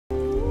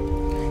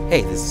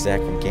Hey, this is Zach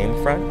from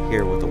GameFront,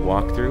 here with a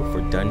walkthrough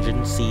for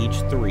Dungeon Siege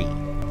 3.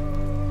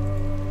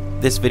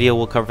 This video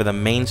will cover the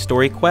main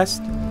story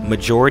quest,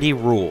 Majority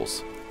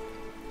Rules.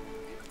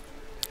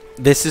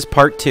 This is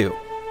part 2.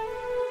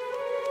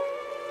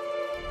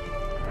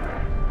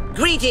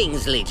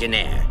 Greetings,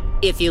 Legionnaire.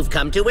 If you've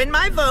come to win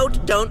my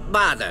vote, don't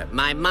bother.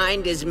 My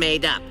mind is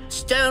made up.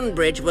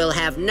 Stonebridge will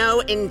have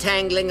no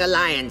entangling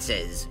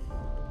alliances.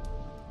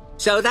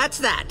 So that's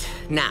that.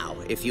 Now,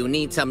 if you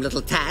need some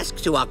little task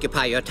to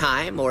occupy your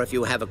time, or if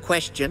you have a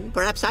question,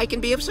 perhaps I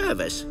can be of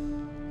service.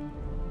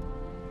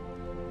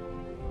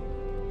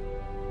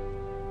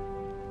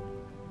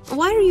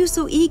 Why are you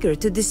so eager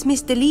to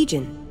dismiss the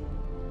Legion?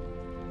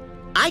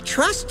 I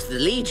trust the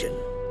Legion.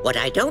 What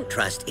I don't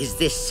trust is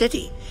this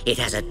city. It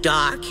has a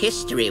dark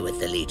history with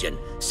the Legion.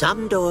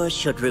 Some doors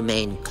should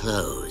remain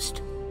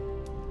closed.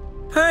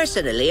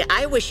 Personally,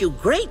 I wish you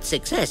great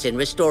success in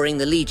restoring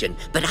the Legion,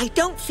 but I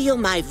don't feel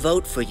my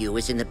vote for you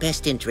is in the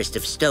best interest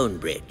of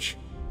Stonebridge.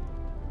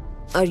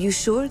 Are you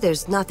sure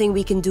there's nothing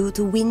we can do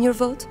to win your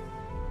vote?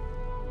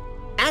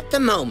 At the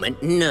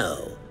moment,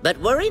 no. But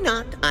worry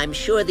not, I'm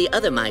sure the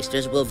other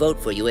Meisters will vote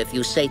for you if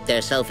you sate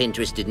their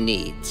self-interested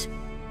needs.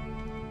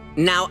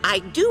 Now, I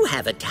do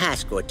have a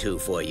task or two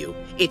for you.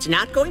 It's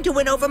not going to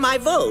win over my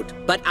vote,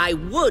 but I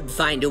would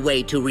find a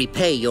way to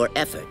repay your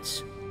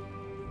efforts.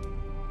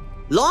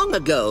 Long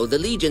ago, the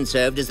Legion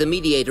served as the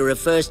mediator of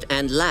first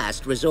and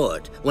last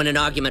resort. When an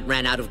argument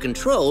ran out of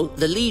control,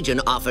 the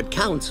Legion offered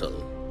counsel.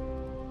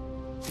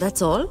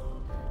 That's all?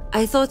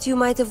 I thought you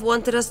might have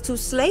wanted us to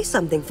slay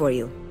something for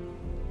you.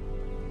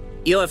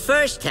 Your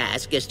first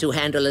task is to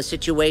handle a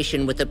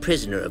situation with a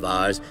prisoner of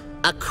ours,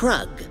 a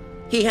Krug.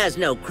 He has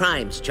no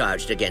crimes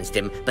charged against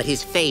him, but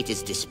his fate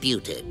is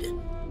disputed.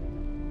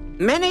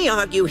 Many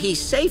argue he's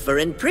safer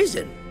in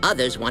prison.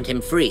 Others want him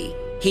free.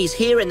 He's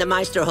here in the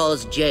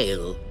Miesterhall's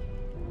jail.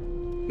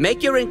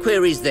 Make your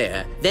inquiries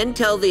there, then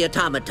tell the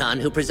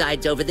automaton who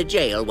presides over the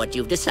jail what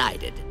you've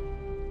decided.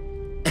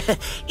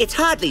 It's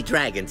hardly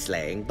dragon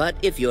slaying, but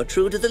if you're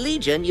true to the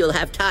Legion, you'll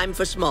have time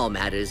for small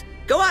matters.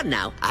 Go on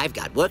now, I've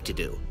got work to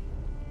do.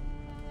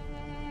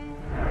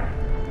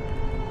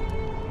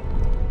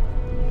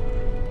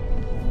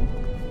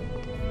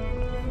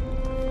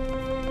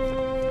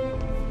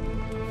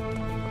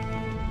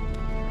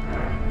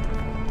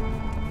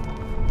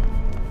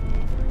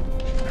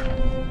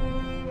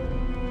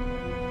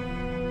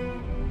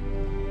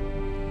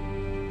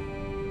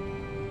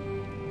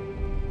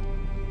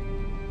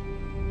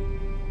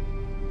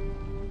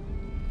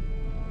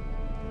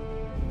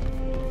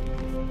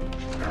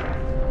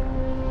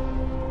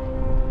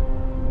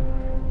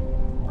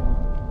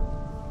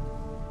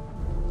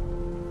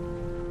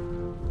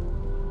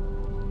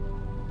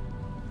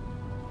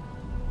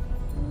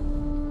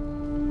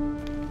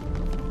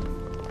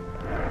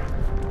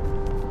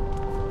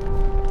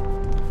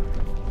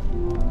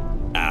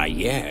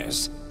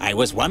 Yes. I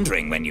was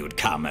wondering when you'd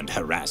come and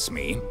harass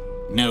me.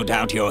 No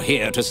doubt you're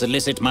here to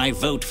solicit my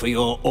vote for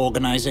your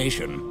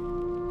organization.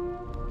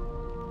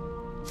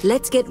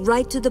 Let's get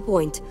right to the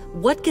point.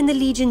 What can the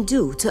Legion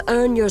do to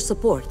earn your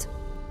support?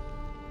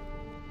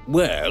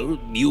 Well,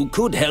 you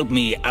could help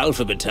me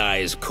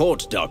alphabetize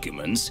court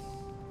documents,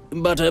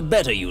 but a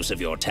better use of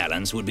your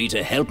talents would be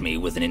to help me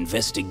with an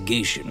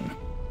investigation.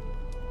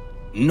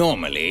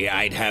 Normally,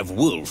 I'd have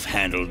Wolf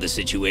handle the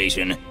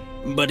situation,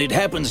 but it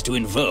happens to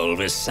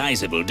involve a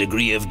sizable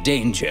degree of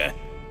danger,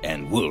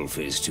 and Wolf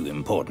is too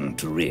important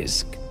to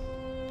risk.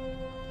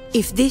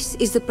 If this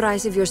is the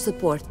price of your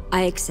support,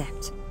 I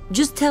accept.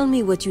 Just tell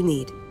me what you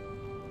need.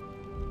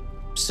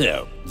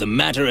 So, the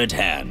matter at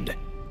hand.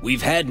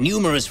 We've had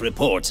numerous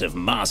reports of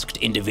masked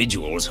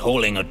individuals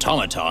hauling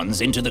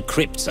automatons into the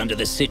crypts under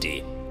the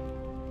city.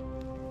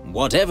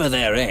 Whatever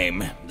their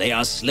aim, they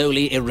are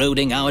slowly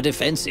eroding our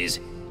defenses,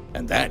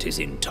 and that is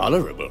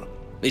intolerable.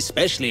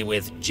 Especially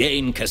with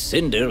Jane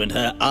Cascinder and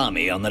her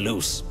army on the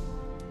loose.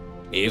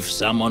 If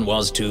someone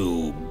was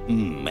to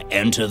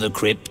enter the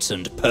crypts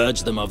and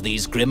purge them of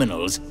these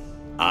criminals,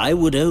 I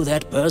would owe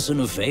that person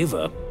a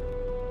favor.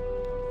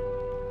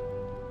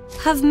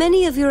 Have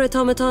many of your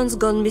automatons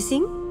gone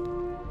missing?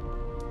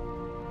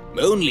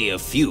 Only a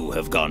few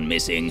have gone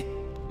missing.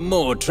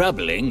 More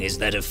troubling is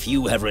that a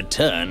few have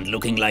returned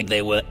looking like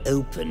they were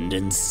opened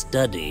and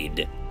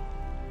studied.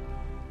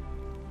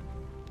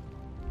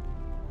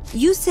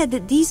 You said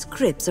that these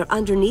crypts are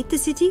underneath the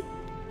city?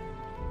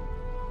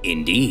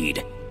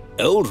 Indeed.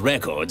 Old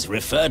records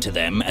refer to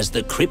them as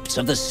the Crypts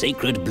of the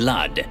Sacred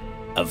Blood,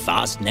 a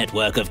vast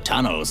network of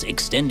tunnels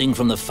extending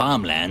from the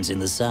farmlands in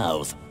the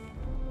south.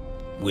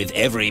 With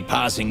every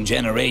passing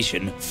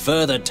generation,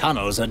 further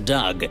tunnels are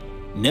dug.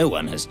 No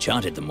one has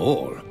charted them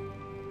all.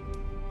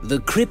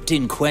 The crypt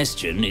in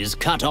question is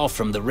cut off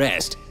from the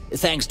rest,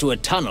 thanks to a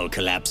tunnel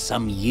collapse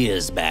some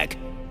years back,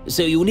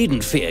 so you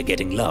needn't fear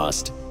getting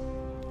lost.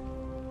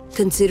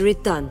 Consider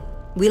it done.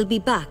 We'll be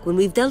back when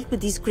we've dealt with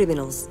these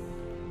criminals.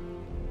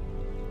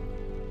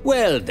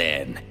 Well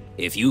then,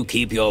 if you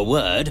keep your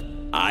word,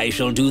 I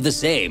shall do the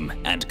same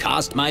and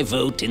cast my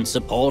vote in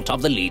support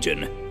of the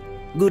Legion.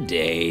 Good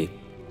day.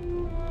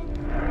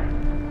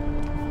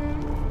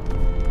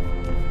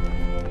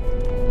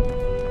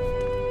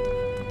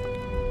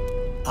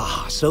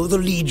 So the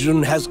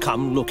Legion has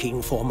come looking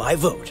for my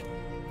vote.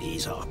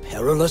 These are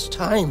perilous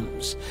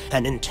times.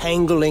 An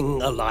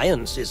entangling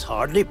alliance is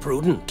hardly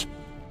prudent.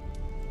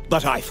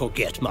 But I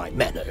forget my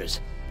manners.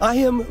 I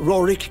am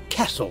Rorik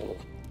Castle,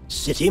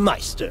 City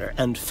Meister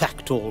and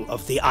Factol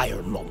of the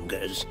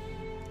Ironmongers.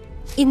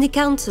 In the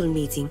council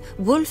meeting,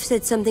 Wolf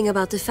said something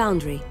about the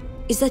foundry.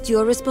 Is that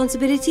your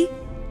responsibility?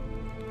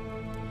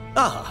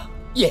 Ah,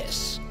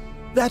 yes.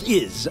 That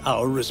is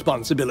our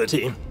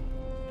responsibility.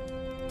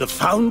 The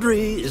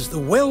foundry is the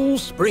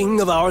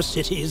wellspring of our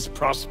city's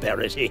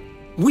prosperity.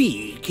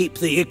 We keep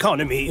the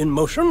economy in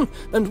motion,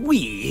 and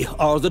we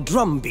are the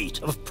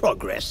drumbeat of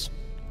progress.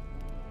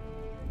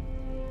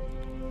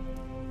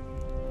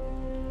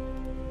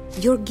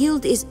 Your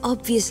guild is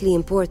obviously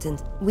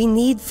important. We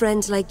need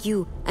friends like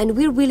you, and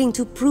we're willing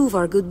to prove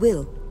our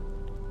goodwill.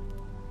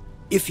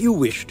 If you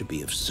wish to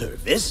be of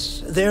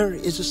service, there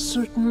is a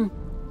certain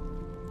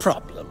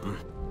problem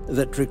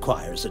that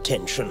requires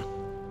attention.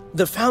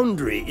 The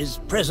foundry is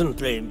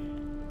presently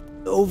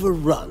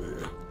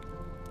overrun.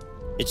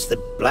 It's the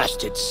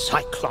blasted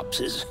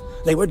Cyclopses.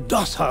 They were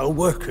docile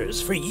workers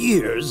for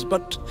years,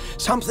 but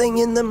something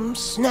in them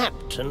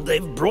snapped, and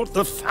they've brought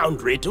the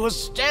foundry to a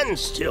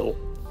standstill.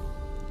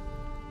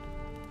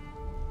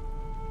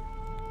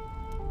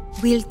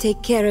 We'll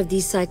take care of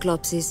these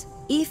Cyclopses,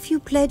 if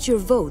you pledge your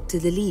vote to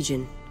the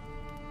Legion.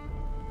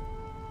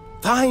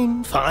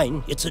 Fine,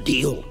 fine, it's a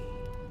deal.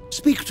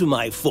 Speak to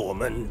my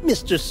foreman,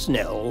 Mr.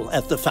 Snell,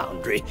 at the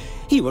foundry.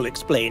 He will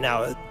explain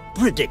our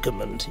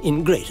predicament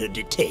in greater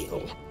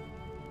detail.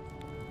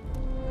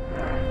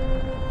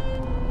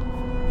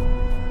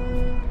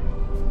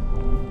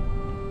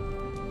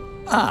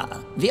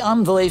 Ah, the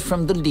envoy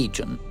from the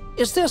Legion.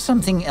 Is there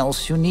something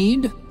else you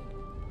need?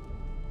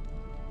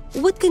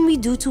 What can we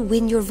do to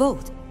win your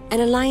vote? An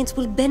alliance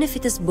will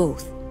benefit us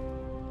both.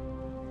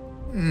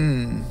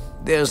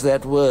 There's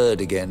that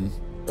word again.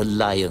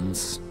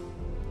 Alliance.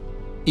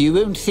 You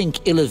won't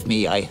think ill of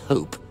me, I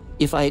hope,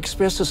 if I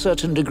express a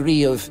certain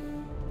degree of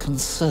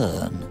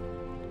concern.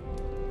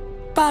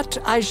 But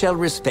I shall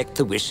respect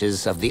the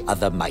wishes of the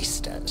other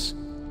Meisters.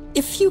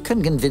 If you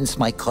can convince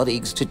my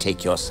colleagues to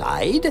take your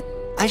side,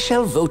 I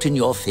shall vote in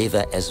your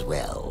favor as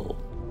well.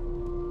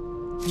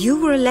 You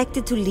were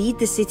elected to lead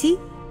the city?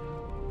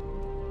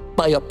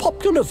 By a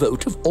popular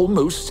vote of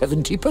almost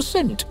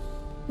 70%.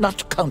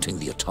 Not counting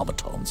the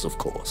automatons, of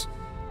course.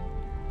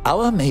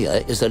 Our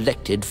mayor is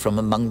elected from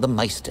among the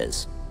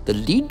Meisters, the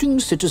leading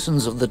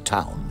citizens of the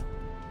town.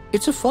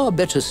 It's a far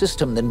better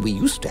system than we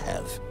used to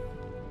have.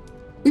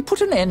 We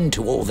put an end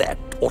to all that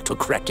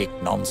autocratic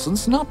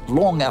nonsense not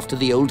long after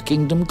the Old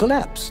Kingdom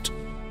collapsed.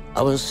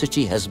 Our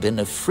city has been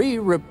a free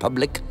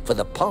republic for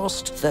the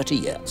past 30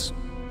 years.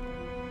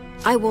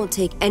 I won't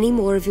take any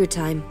more of your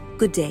time.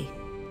 Good day.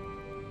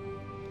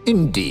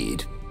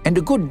 Indeed, and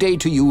a good day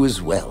to you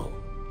as well.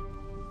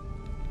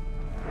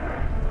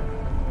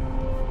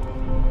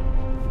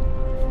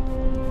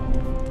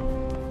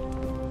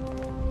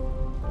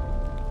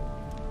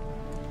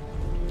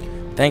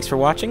 Thanks for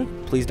watching.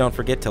 Please don't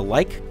forget to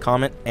like,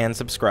 comment, and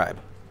subscribe.